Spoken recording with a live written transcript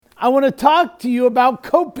I want to talk to you about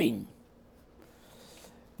coping.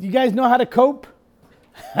 You guys know how to cope?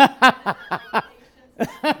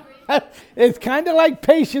 It's kind of like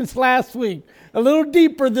patience last week. A little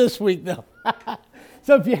deeper this week, though.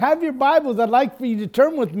 So if you have your Bibles, I'd like for you to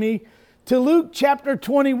turn with me to Luke chapter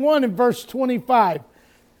 21 and verse 25.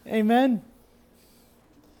 Amen.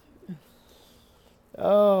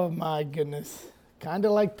 Oh, my goodness. Kind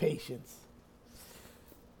of like patience.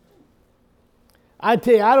 I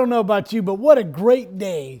tell you, I don't know about you, but what a great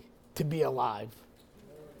day to be alive.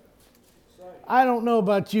 I don't know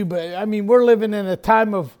about you, but I mean, we're living in a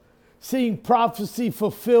time of seeing prophecy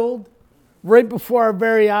fulfilled right before our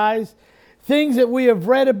very eyes. Things that we have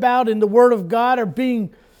read about in the Word of God are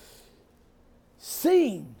being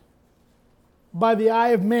seen by the eye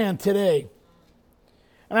of man today.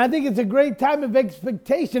 And I think it's a great time of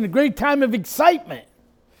expectation, a great time of excitement,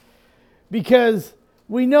 because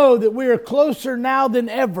we know that we are closer now than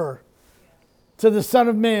ever to the Son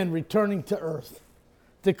of Man returning to earth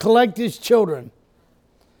to collect his children.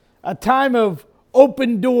 A time of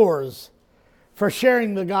open doors for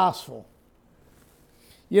sharing the gospel.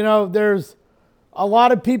 You know, there's a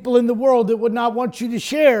lot of people in the world that would not want you to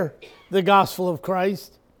share the gospel of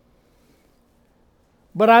Christ.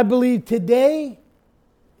 But I believe today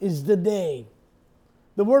is the day.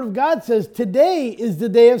 The Word of God says today is the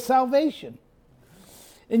day of salvation.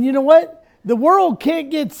 And you know what? The world can't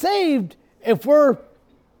get saved if we're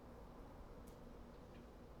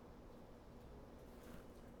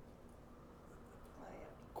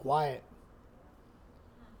quiet.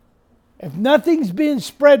 If nothing's being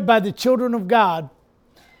spread by the children of God,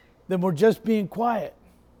 then we're just being quiet.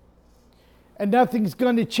 And nothing's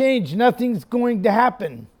going to change. Nothing's going to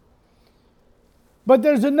happen. But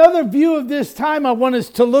there's another view of this time I want us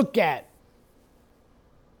to look at.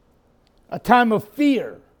 A time of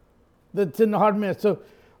fear that's in the heart of man. So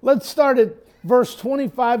let's start at verse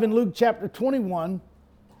 25 in Luke chapter 21.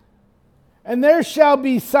 And there shall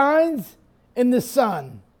be signs in the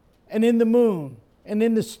sun and in the moon and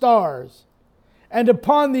in the stars, and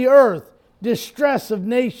upon the earth distress of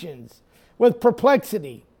nations with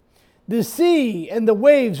perplexity, the sea and the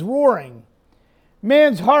waves roaring,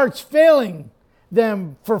 man's hearts failing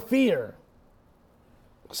them for fear.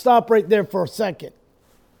 Stop right there for a second.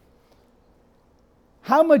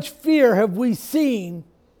 How much fear have we seen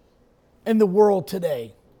in the world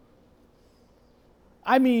today?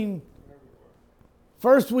 I mean,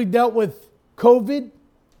 first we dealt with COVID,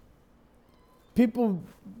 people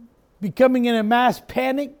becoming in a mass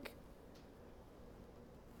panic.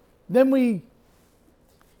 Then we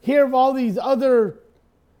hear of all these other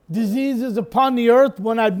diseases upon the earth,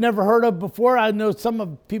 one I've never heard of before. I know some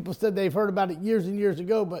of people said they've heard about it years and years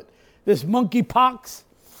ago, but this monkeypox.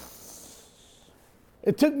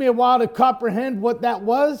 It took me a while to comprehend what that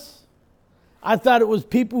was. I thought it was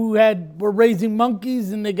people who were raising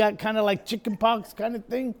monkeys and they got kind of like chicken pox kind of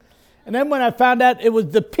thing. And then when I found out it was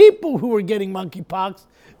the people who were getting monkeypox,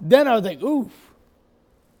 then I was like, oof.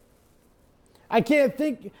 I can't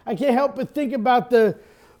help but think about the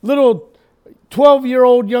little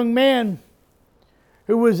 12-year-old young man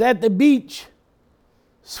who was at the beach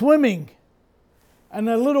swimming, and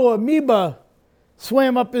a little amoeba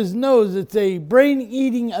swam up his nose. It's a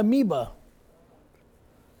brain-eating amoeba.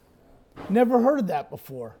 Never heard of that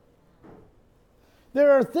before.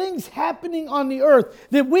 There are things happening on the earth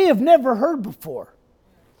that we have never heard before.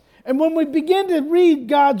 And when we begin to read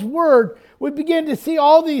God's Word, we begin to see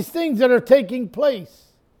all these things that are taking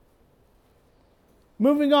place.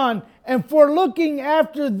 Moving on. And for looking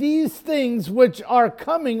after these things which are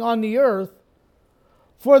coming on the earth,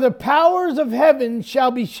 for the powers of heaven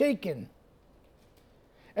shall be shaken.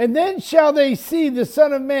 And then shall they see the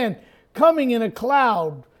Son of Man coming in a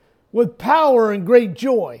cloud with power and great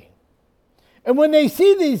joy. And when they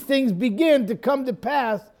see these things begin to come to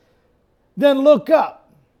pass, then look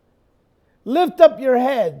up. Lift up your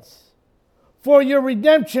heads, for your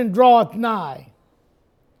redemption draweth nigh.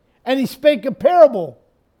 And he spake a parable.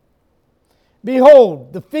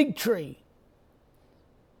 Behold, the fig tree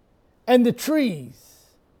and the trees.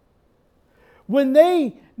 When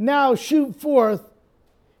they now shoot forth,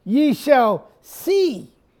 ye shall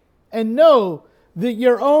see and know that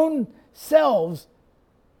your own selves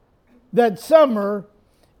that summer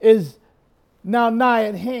is now nigh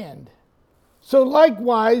at hand. So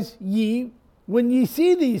likewise ye, when ye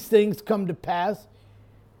see these things come to pass,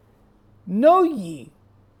 know ye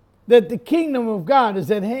that the kingdom of God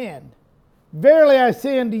is at hand. Verily I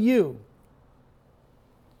say unto you,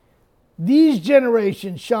 these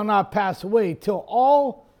generations shall not pass away till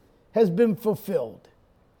all has been fulfilled.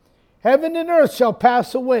 Heaven and earth shall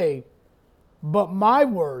pass away, but my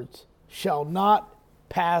words shall not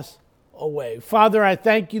pass away. Father, I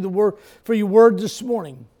thank you for your word this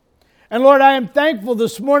morning. And Lord, I am thankful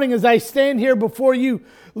this morning as I stand here before you,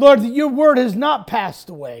 Lord, that your word has not passed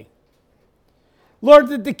away. Lord,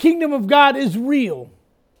 that the kingdom of God is real.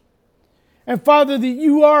 And Father, that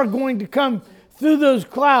you are going to come through those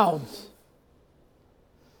clouds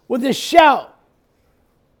with a shout,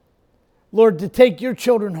 Lord, to take your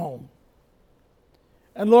children home.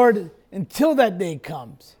 And Lord, until that day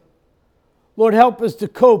comes, Lord, help us to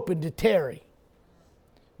cope and to tarry,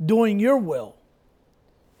 doing your will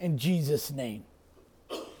in Jesus' name.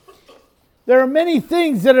 There are many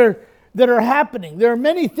things that are happening. There are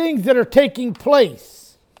many things that are taking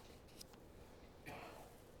place.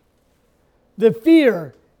 The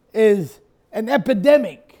fear is an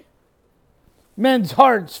epidemic. Men's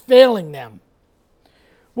hearts failing them.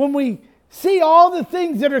 When we see all the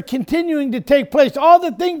things that are continuing to take place, all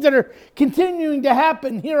the things that are continuing to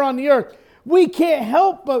happen here on the earth, we can't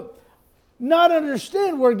help but not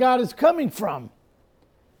understand where God is coming from.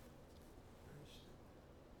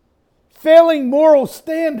 Failing moral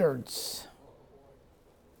standards.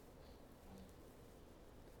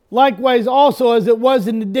 Likewise, also, as it was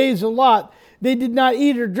in the days of Lot, they did not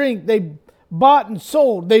eat or drink. They bought and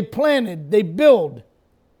sold. They planted. They built.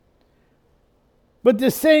 But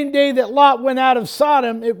the same day that Lot went out of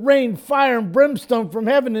Sodom, it rained fire and brimstone from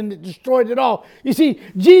heaven and it destroyed it all. You see,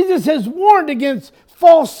 Jesus has warned against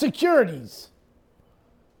false securities.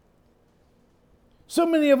 So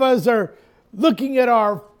many of us are looking at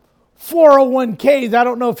our 401ks. I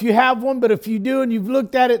don't know if you have one, but if you do and you've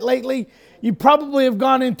looked at it lately, you probably have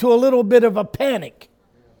gone into a little bit of a panic.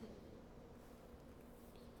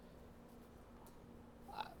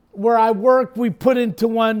 Where I work, we put into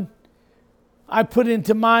one. I put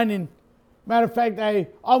into mine, and matter of fact, I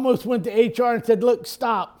almost went to HR and said, "Look,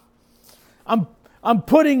 stop. I'm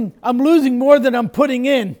losing more than I'm putting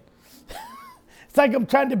in." It's like I'm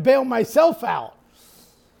trying to bail myself out.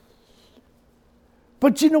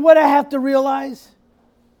 But you know what I have to realize?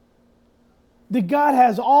 That God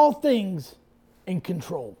has all things in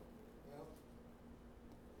control.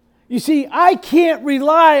 You see, I can't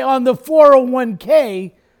rely on the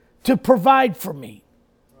 401k to provide for me.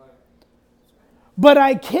 But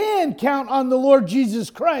I can count on the Lord Jesus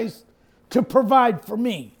Christ to provide for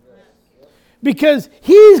me. Because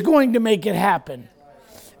He's going to make it happen.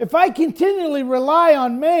 If I continually rely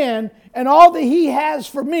on man and all that He has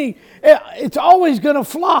for me, it's always going to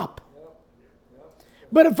flop.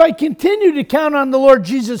 But if I continue to count on the Lord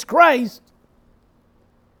Jesus Christ,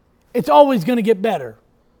 it's always going to get better.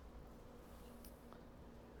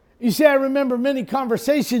 You see, I remember many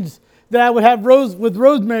conversations that I would have with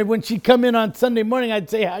Rosemary when she'd come in on Sunday morning. I'd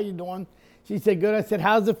say, "How you doing?" She'd say, "Good." I said,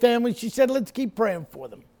 "How's the family?" She said, "Let's keep praying for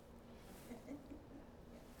them."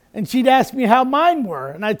 And she'd ask me how mine were.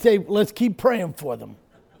 And I'd say, "Let's keep praying for them."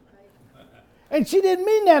 And she didn't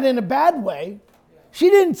mean that in a bad way. She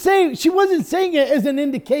wasn't saying it as an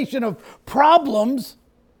indication of problems.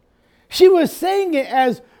 She was saying it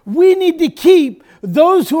as we need to keep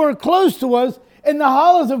those who are close to us in the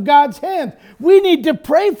hollows of God's hand. We need to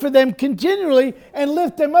pray for them continually and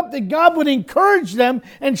lift them up, that God would encourage them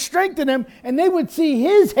and strengthen them, and they would see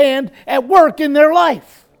His hand at work in their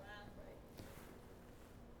life.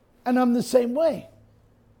 And I'm the same way.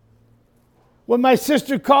 When my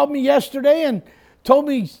sister called me yesterday and told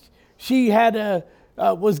me she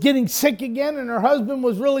was getting sick again and her husband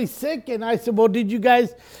was really sick, and I said, "Well, did you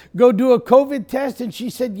guys go do a COVID test?" And she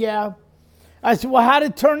said, "Yeah." I said, "Well, how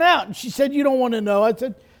did it turn out?" And she said, "You don't want to know." I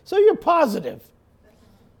said, "So you're positive."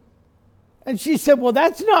 And she said, "Well,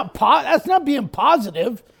 that's not being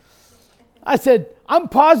positive." I said, "I'm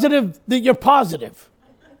positive that you're positive.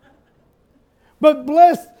 But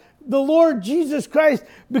bless the Lord Jesus Christ,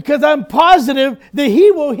 because I'm positive that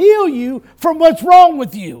He will heal you from what's wrong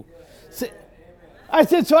with you." I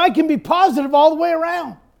said, so I can be positive all the way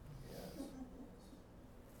around.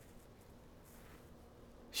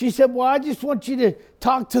 She said, "Well, I just want you to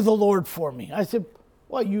talk to the Lord for me." I said,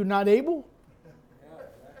 "What, you not able?"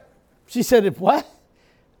 She said, "What?"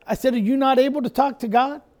 I said, "Are you not able to talk to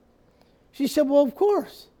God?" She said, "Well, of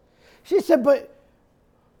course." She said, but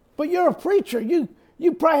you're a preacher. You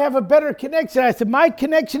probably have a better connection." I said, "My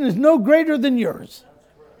connection is no greater than yours."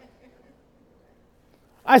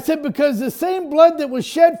 I said, "Because the same blood that was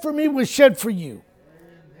shed for me was shed for you.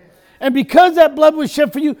 And because that blood was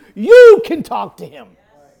shed for you, you can talk to Him.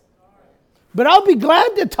 But I'll be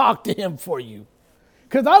glad to talk to Him for you,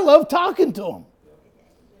 because I love talking to Him."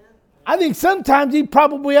 I think sometimes He's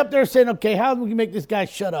probably up there saying, "Okay, how do we make this guy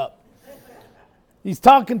shut up? He's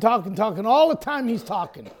talking. All the time He's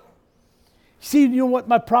talking." See, you know what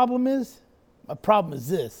my problem is? My problem is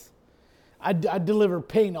this. I deliver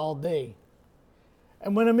pain all day.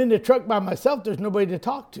 And when I'm in the truck by myself, there's nobody to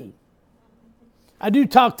talk to. I do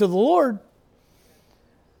talk to the Lord,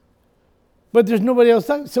 but there's nobody else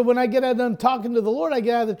talking. So when I get done talking to the Lord, I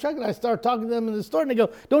get out of the truck and I start talking to them in the store, and they go,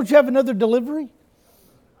 "Don't you have another delivery?"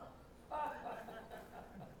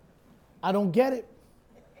 I don't get it.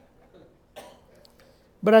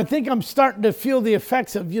 But I think I'm starting to feel the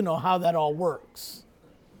effects of, how that all works.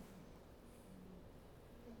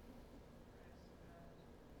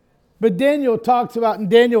 But Daniel talks about, in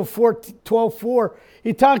Daniel 12:4,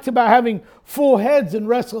 he talks about having full heads and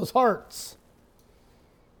restless hearts.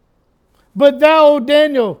 But thou, O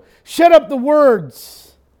Daniel, shut up the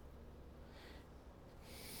words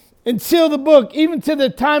and seal the book, even to the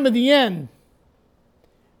time of the end.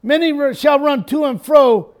 Many shall run to and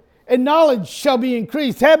fro, and knowledge shall be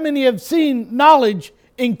increased. How many have seen knowledge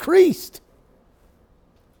increased?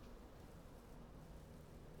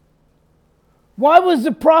 Why was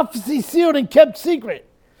the prophecy sealed and kept secret?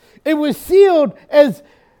 It was sealed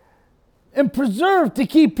and preserved to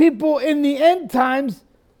keep people in the end times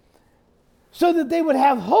so that they would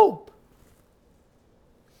have hope.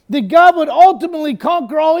 That God would ultimately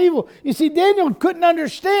conquer all evil. You see, Daniel couldn't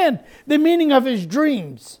understand the meaning of his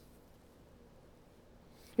dreams.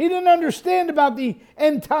 He didn't understand about the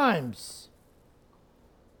end times.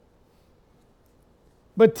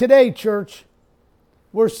 But today, church,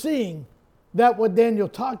 we're seeing that what Daniel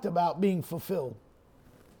talked about being fulfilled.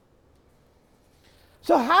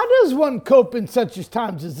 So how does one cope in such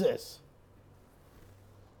times as this?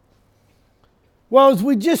 Well, as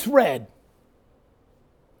we just read,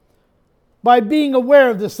 by being aware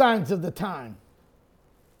of the signs of the time.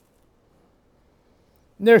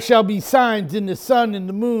 There shall be signs in the sun and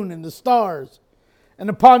the moon and the stars, and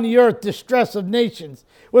upon the earth distress of nations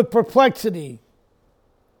with perplexity.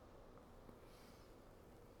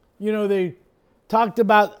 They talked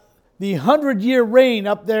about the 100-year rain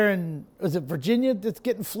up there in, was it Virginia that's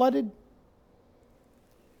getting flooded?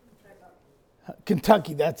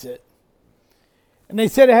 Kentucky, that's it. And they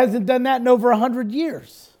said it hasn't done that in over 100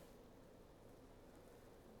 years.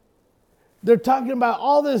 They're talking about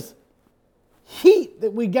all this heat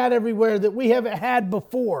that we got everywhere that we haven't had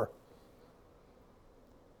before.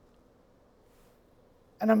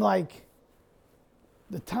 And I'm like,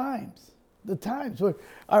 the times.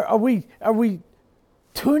 Are we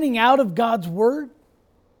tuning out of God's word?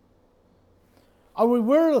 Are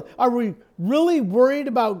we really worried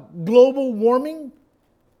about global warming?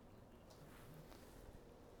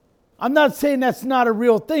 I'm not saying that's not a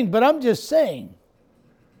real thing, but I'm just saying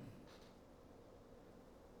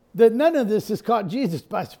that none of this has caught Jesus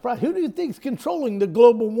by surprise. Who do you think is controlling the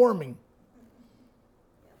global warming?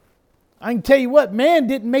 I can tell you what, man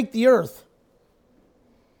didn't make the earth.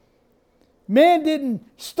 Man didn't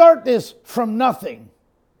start this from nothing.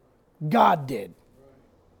 God did.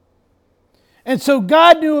 And so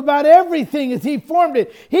God knew about everything as he formed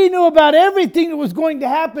it. He knew about everything that was going to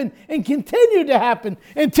happen and continue to happen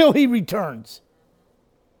until he returns.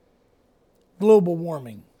 Global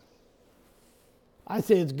warming. I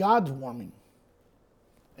say it's God's warming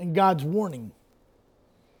and God's warning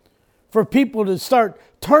for people to start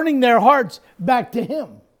turning their hearts back to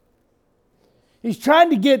him. He's trying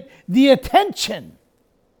to get the attention.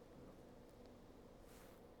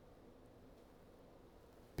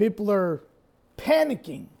 People are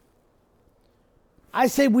panicking. I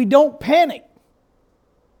say we don't panic.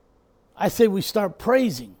 I say we start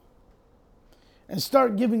praising and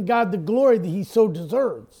start giving God the glory that he so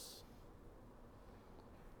deserves.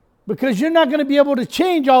 Because you're not going to be able to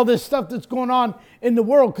change all this stuff that's going on in the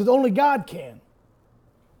world because only God can.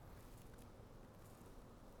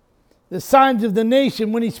 The signs of the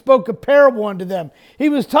nation, when he spoke a parable unto them, he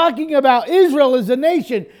was talking about Israel as a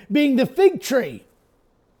nation being the fig tree.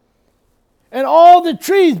 And all the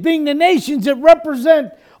trees being the nations that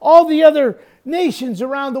represent all the other nations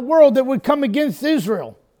around the world that would come against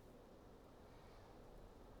Israel.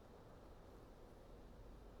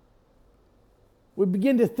 We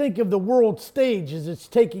begin to think of the world stage as it's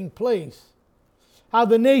taking place. How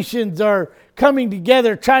the nations are coming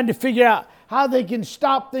together, trying to figure out how they can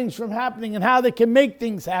stop things from happening and how they can make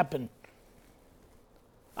things happen.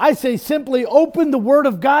 I say simply open the Word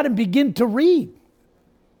of God and begin to read.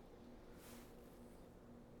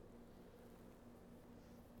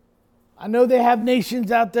 I know they have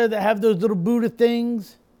nations out there that have those little Buddha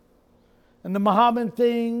things and the Muhammad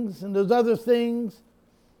things and those other things.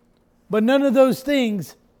 But none of those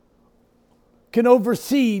things can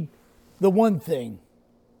oversee the one thing,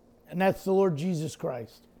 and that's the Lord Jesus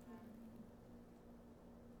Christ.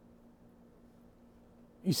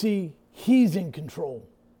 You see, He's in control.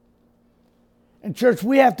 And church,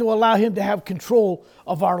 we have to allow Him to have control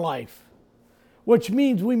of our life, which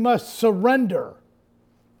means we must surrender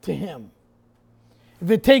to Him. If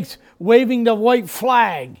it takes waving the white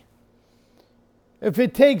flag, if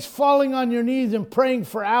it takes falling on your knees and praying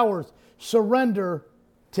for hours, surrender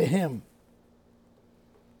to Him.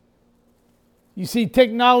 You see,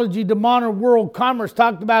 technology, the modern world, commerce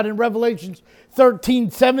talked about in Revelations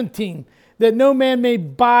 13:17, that no man may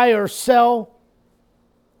buy or sell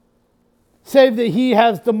save that he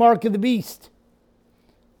has the mark of the beast,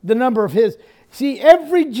 the number of his. See,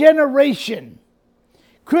 every generation,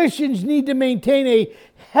 Christians need to maintain a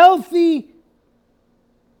healthy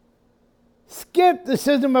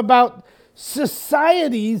skepticism about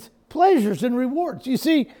society's pleasures and rewards. You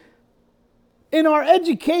see, in our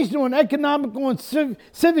educational and economical and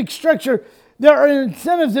civic structure, there are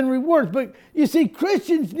incentives and rewards. But you see,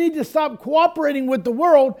 Christians need to stop cooperating with the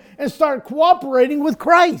world and start cooperating with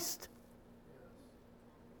Christ.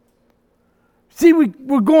 See,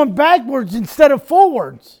 we're going backwards instead of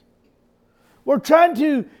forwards. We're trying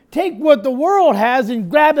to take what the world has and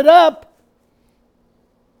grab it up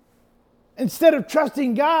instead of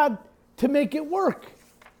trusting God to make it work.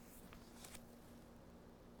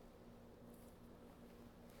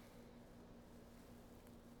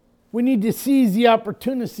 We need to seize the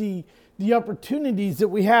opportunities that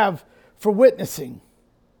we have for witnessing.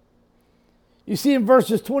 You see, in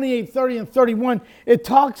verses 28, 30, and 31, it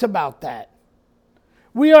talks about that.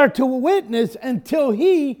 We are to witness until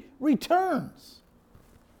He returns.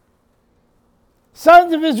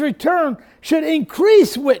 Signs of His return should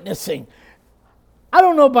increase witnessing. I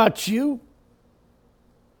don't know about you,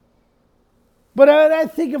 but I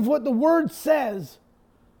think of what the Word says,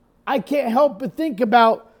 I can't help but think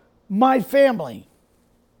about my family.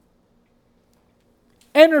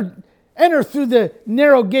 Enter through the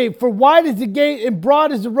narrow gate, for wide is the gate and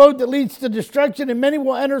broad is the road that leads to destruction, and many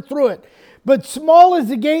will enter through it. But small is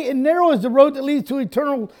the gate and narrow is the road that leads to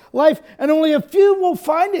eternal life, and only a few will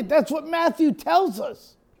find it. That's what Matthew tells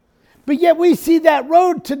us. But yet we see that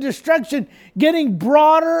road to destruction getting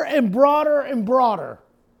broader and broader and broader.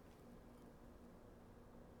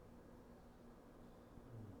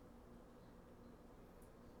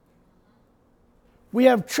 We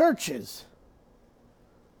have churches.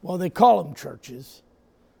 Well, they call them churches.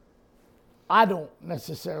 I don't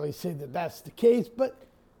necessarily say that that's the case, but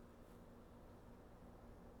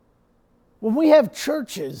when we have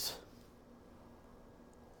churches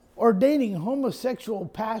ordaining homosexual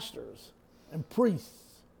pastors and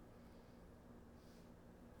priests,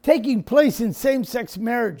 taking place in same-sex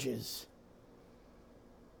marriages,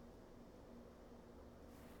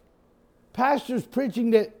 pastors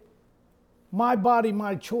preaching that my body,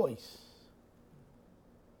 my choice,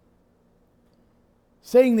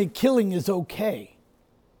 saying that killing is okay,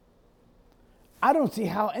 I don't see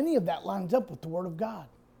how any of that lines up with the Word of God.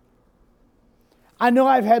 I know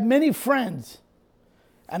I've had many friends,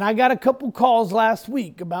 and I got a couple calls last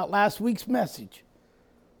week about last week's message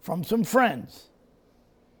from some friends.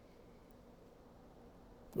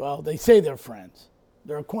 Well, they say they're friends.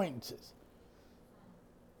 They're acquaintances.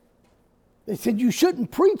 They said, you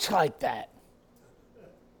shouldn't preach like that.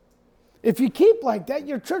 If you keep like that,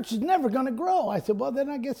 your church is never going to grow. I said, well, then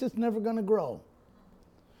I guess it's never going to grow.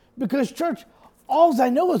 Because church, all I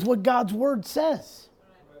know is what God's Word says.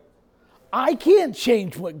 I can't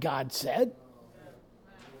change what God said.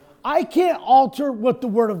 I can't alter what the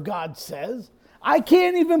Word of God says. I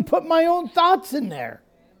can't even put my own thoughts in there.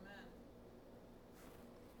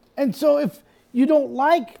 And so if you don't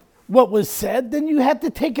like what was said, then you have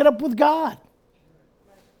to take it up with God.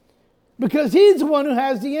 Because He's the one who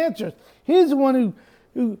has the answers. He's the one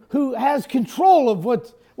who has control of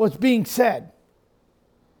what's being said.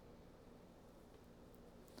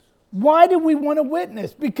 Why do we want to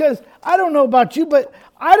witness? Because I don't know about you, but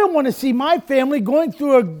I don't want to see my family going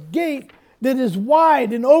through a gate that is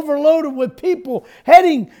wide and overloaded with people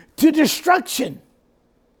heading to destruction.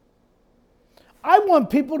 I want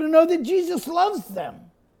people to know that Jesus loves them.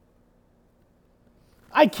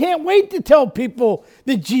 I can't wait to tell people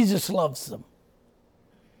that Jesus loves them.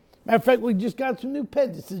 Matter of fact, we just got some new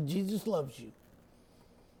pens that says Jesus loves you.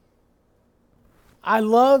 I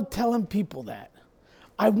love telling people that.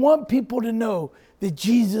 I want people to know that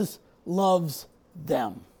Jesus loves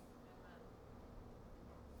them.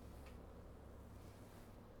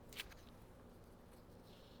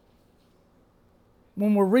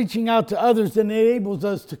 When we're reaching out to others, then it enables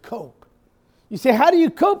us to cope. You say, how do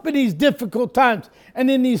you cope in these difficult times and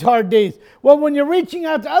in these hard days? Well, when you're reaching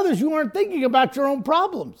out to others, you aren't thinking about your own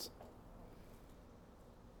problems.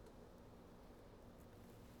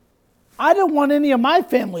 I don't want any of my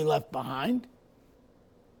family left behind.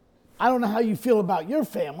 I don't know how you feel about your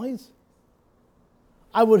families.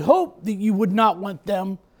 I would hope that you would not want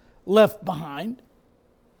them left behind.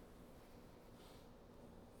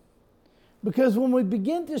 Because when we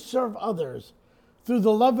begin to serve others through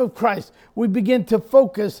the love of Christ, we begin to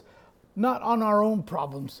focus not on our own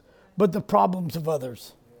problems, but the problems of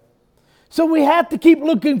others. So we have to keep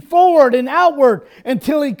looking forward and outward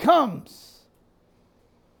until he comes.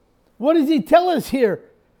 What does he tell us here?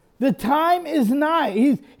 The time is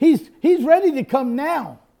nigh. He's ready to come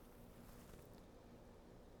now.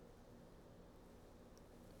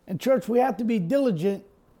 And church, we have to be diligent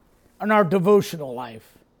in our devotional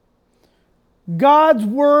life. God's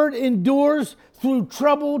word endures through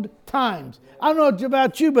troubled times. I don't know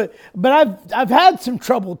about you, but I've had some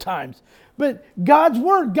troubled times. But God's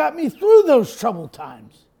word got me through those troubled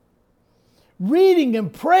times. Reading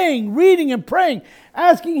and praying,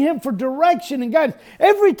 asking him for direction and guidance.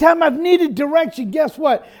 Every time I've needed direction, guess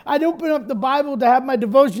what? I'd open up the Bible to have my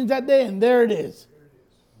devotions that day, and there it is.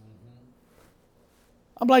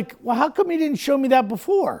 I'm like, well, how come he didn't show me that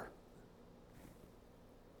before?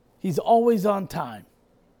 He's always on time.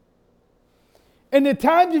 In the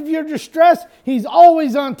times of your distress, he's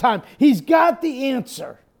always on time. He's got the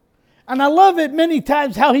answer. And I love it many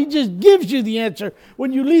times how he just gives you the answer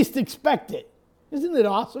when you least expect it. Isn't it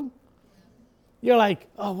awesome? You're like,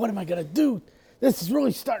 oh, what am I going to do? This is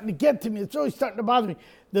really starting to get to me. It's really starting to bother me.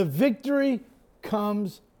 The victory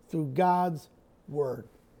comes through God's word.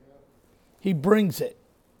 He brings it.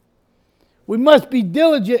 We must be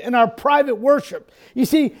diligent in our private worship. You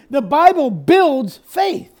see, the Bible builds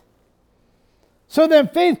faith. So then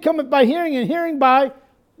faith cometh by hearing, and hearing by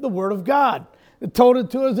the word of God. It told it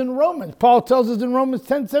to us in Romans. Paul tells us in Romans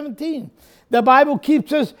 10:17. The Bible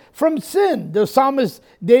keeps us from sin. The psalmist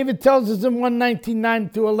David tells us in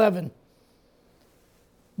 119:9-11.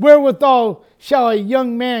 Wherewithal shall a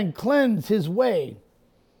young man cleanse his way?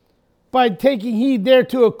 By taking heed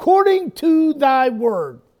thereto according to thy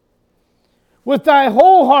word. With thy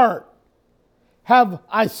whole heart have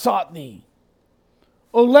I sought thee.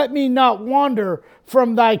 O let me not wander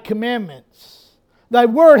from thy commandments. Thy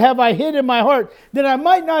word have I hid in my heart, that I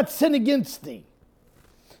might not sin against thee.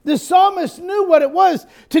 The psalmist knew what it was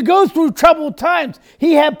to go through troubled times.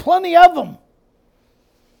 He had plenty of them.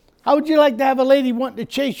 How would you like to have a lady wanting to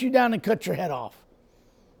chase you down and cut your head off?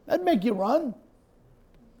 That'd make you run.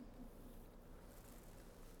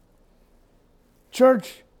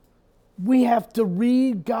 Church, we have to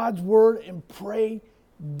read God's word and pray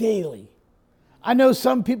daily. I know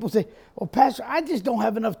some people say, well, Pastor, I just don't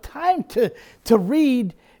have enough time to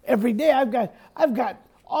read every day. I've got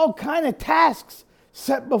all kind of tasks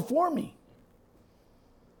set before me.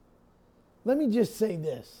 Let me just say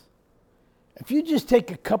this. If you just take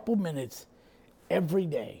a couple minutes every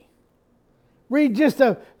day, read just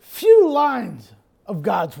a few lines of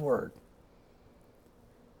God's word.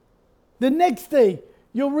 The next day,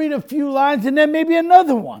 you'll read a few lines and then maybe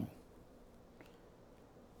another one.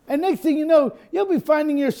 And next thing you know, you'll be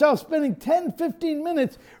finding yourself spending 10, 15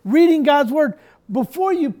 minutes reading God's word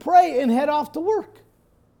before you pray and head off to work.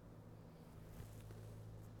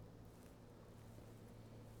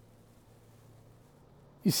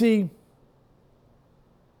 You see,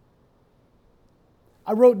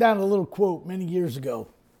 I wrote down a little quote many years ago.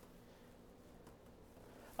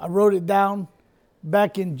 I wrote it down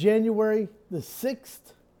back in January the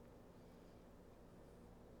 6th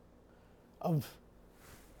of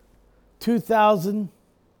 2000,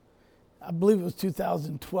 I believe it was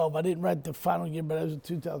 2012. I didn't write the final year, but it was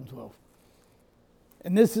 2012.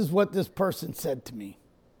 And this is what this person said to me.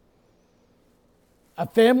 A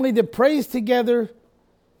family that prays together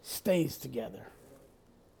stays together.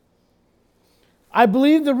 I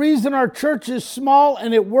believe the reason our church is small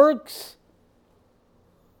and it works,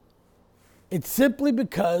 it's simply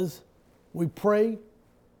because we pray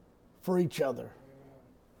for each other.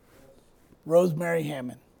 Rosemary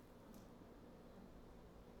Hammond.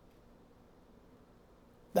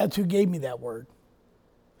 That's who gave me that word.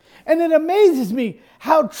 And it amazes me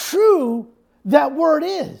how true that word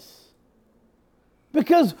is.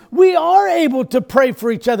 Because we are able to pray for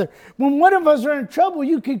each other. When one of us are in trouble,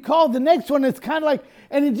 you can call the next one. It's kind of like,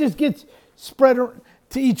 and it just gets spread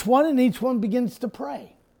to each one, and each one begins to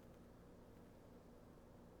pray.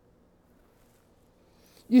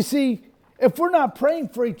 You see, if we're not praying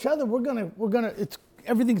for each other,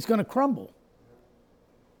 everything's gonna crumble.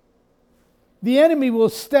 The enemy will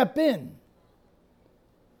step in.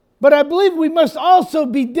 But I believe we must also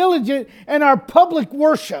be diligent in our public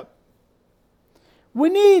worship. We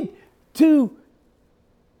need to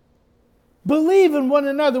believe in one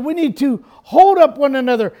another. We need to hold up one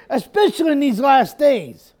another, especially in these last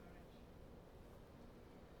days.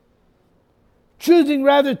 Choosing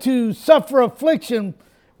rather to suffer affliction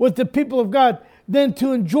with the people of God than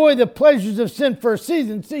to enjoy the pleasures of sin for a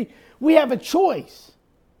season. See, we have a choice.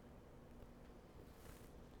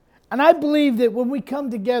 And I believe that when we come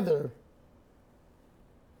together,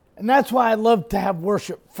 and that's why I love to have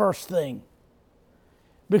worship first thing,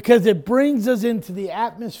 because it brings us into the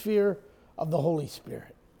atmosphere of the Holy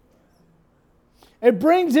Spirit. It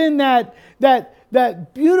brings in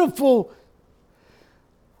that beautiful,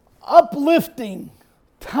 uplifting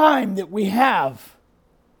time that we have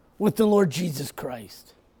with the Lord Jesus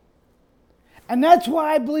Christ. And that's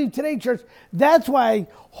why I believe today, church, that's why I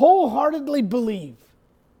wholeheartedly believe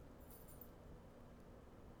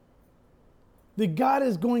that God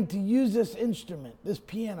is going to use this instrument, this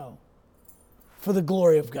piano, for the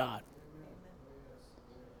glory of God.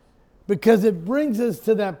 Because it brings us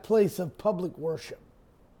to that place of public worship.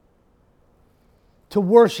 To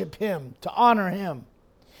worship Him, to honor Him.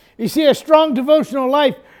 You see, a strong devotional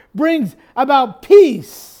life brings about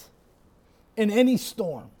peace in any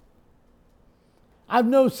storm. I've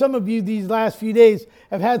known some of you these last few days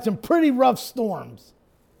have had some pretty rough storms.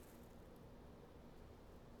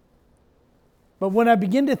 But when I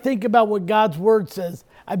begin to think about what God's Word says,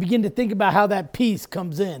 I begin to think about how that peace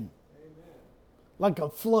comes in. Amen. Like a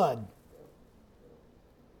flood.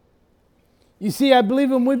 You see, I believe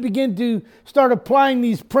when we begin to start applying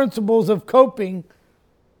these principles of coping,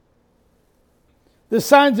 the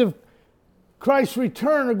signs of Christ's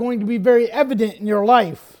return are going to be very evident in your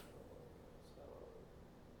life.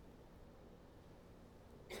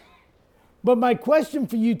 But my question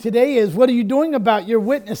for you today is, what are you doing about your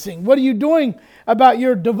witnessing? What are you doing about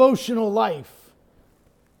your devotional life?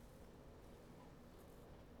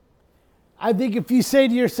 I think if you say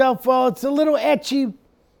to yourself, well, it's a little etchy,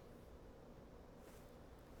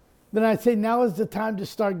 then I'd say now is the time to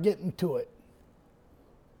start getting to it.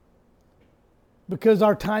 Because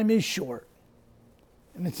our time is short.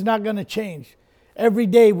 And it's not going to change. Every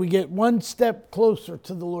day we get one step closer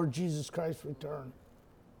to the Lord Jesus Christ's return.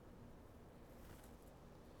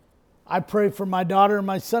 I pray for my daughter and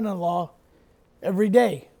my son-in-law every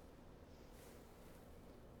day.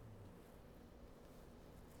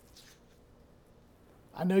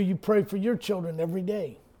 I know you pray for your children every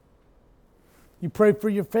day. You pray for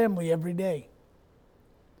your family every day.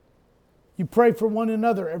 You pray for one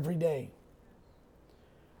another every day.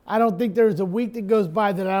 I don't think there's a week that goes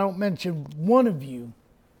by that I don't mention one of you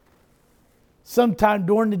sometime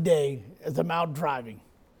during the day as I'm out driving,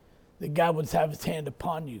 that God would have His hand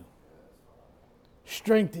upon you,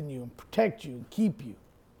 strengthen you and protect you and keep you.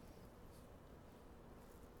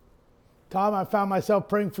 Tom, I found myself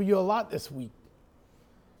praying for you a lot this week,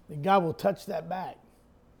 that God will touch that back.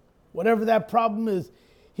 Whatever that problem is,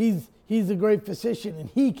 He's a great physician and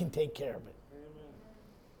He can take care of it. Amen.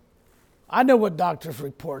 I know what doctors'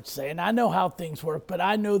 reports say and I know how things work, but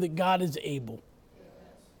I know that God is able. Yes.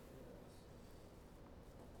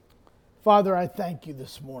 Father, I thank you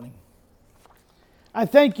this morning. I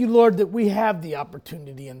thank you, Lord, that we have the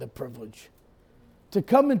opportunity and the privilege to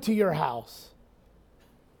come into your house.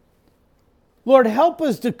 Lord, help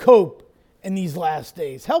us to cope in these last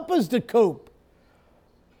days. Help us to cope,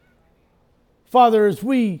 Father, as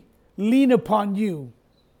we lean upon you.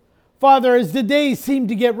 Father, as the days seem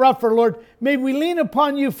to get rougher, Lord, may we lean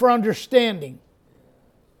upon you for understanding,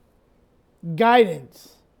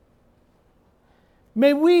 guidance.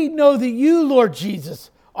 May we know that you, Lord Jesus,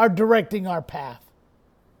 are directing our path.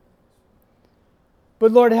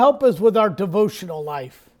 But Lord, help us with our devotional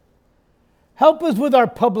life. Help us with our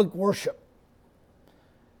public worship.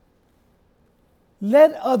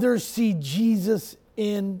 Let others see Jesus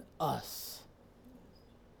in us.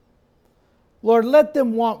 Lord, let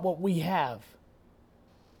them want what we have.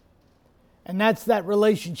 And that's that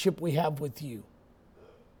relationship we have with you.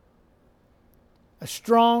 A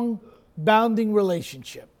strong, bounding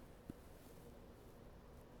relationship.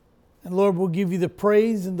 And Lord, we'll give you the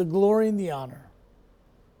praise and the glory and the honor.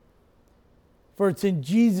 For it's in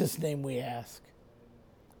Jesus' name we ask.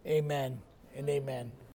 Amen and amen.